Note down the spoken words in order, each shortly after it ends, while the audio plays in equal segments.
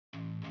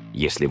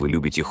Если вы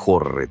любите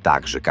хорроры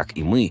так же, как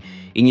и мы,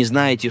 и не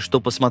знаете, что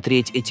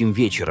посмотреть этим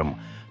вечером,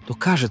 то,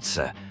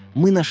 кажется,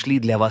 мы нашли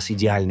для вас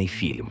идеальный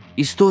фильм.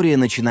 История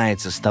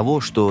начинается с того,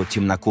 что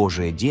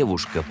темнокожая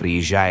девушка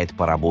приезжает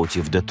по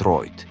работе в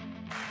Детройт.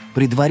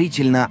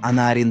 Предварительно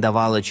она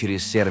арендовала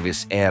через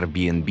сервис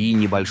Airbnb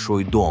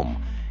небольшой дом,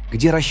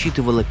 где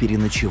рассчитывала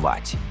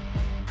переночевать.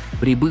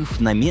 Прибыв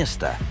на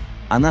место,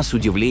 она с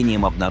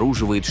удивлением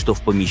обнаруживает, что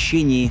в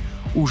помещении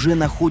уже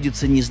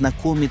находится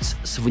незнакомец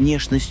с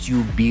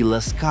внешностью Билла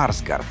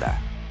Скарсгарда.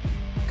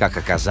 Как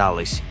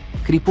оказалось,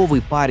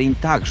 криповый парень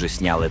также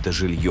снял это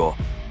жилье,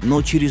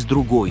 но через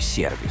другой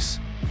сервис.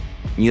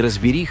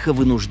 Неразбериха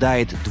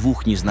вынуждает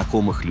двух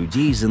незнакомых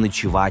людей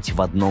заночевать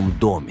в одном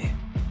доме.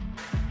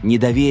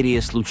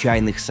 Недоверие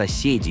случайных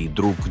соседей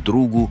друг к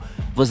другу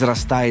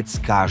возрастает с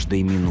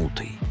каждой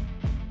минутой.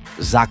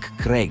 Зак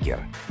Крэгер,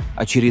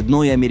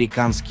 очередной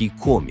американский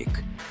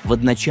комик, в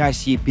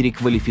одночасье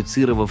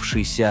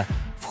переквалифицировавшийся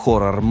в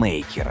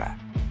хоррор-мейкера.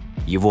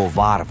 Его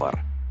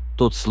 «Варвар» —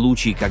 тот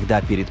случай,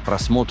 когда перед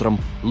просмотром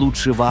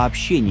лучше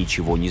вообще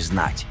ничего не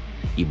знать,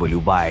 ибо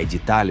любая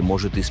деталь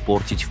может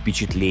испортить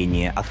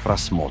впечатление от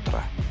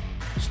просмотра.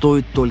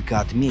 Стоит только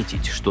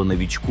отметить, что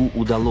новичку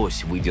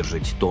удалось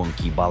выдержать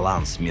тонкий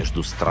баланс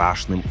между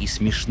страшным и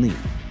смешным,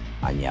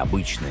 а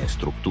необычная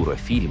структура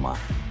фильма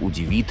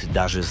удивит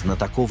даже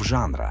знатоков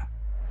жанра.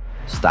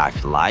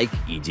 Ставь лайк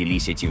и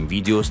делись этим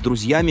видео с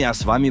друзьями, а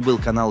с вами был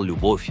канал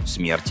 «Любовь,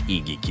 смерть и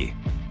Гики».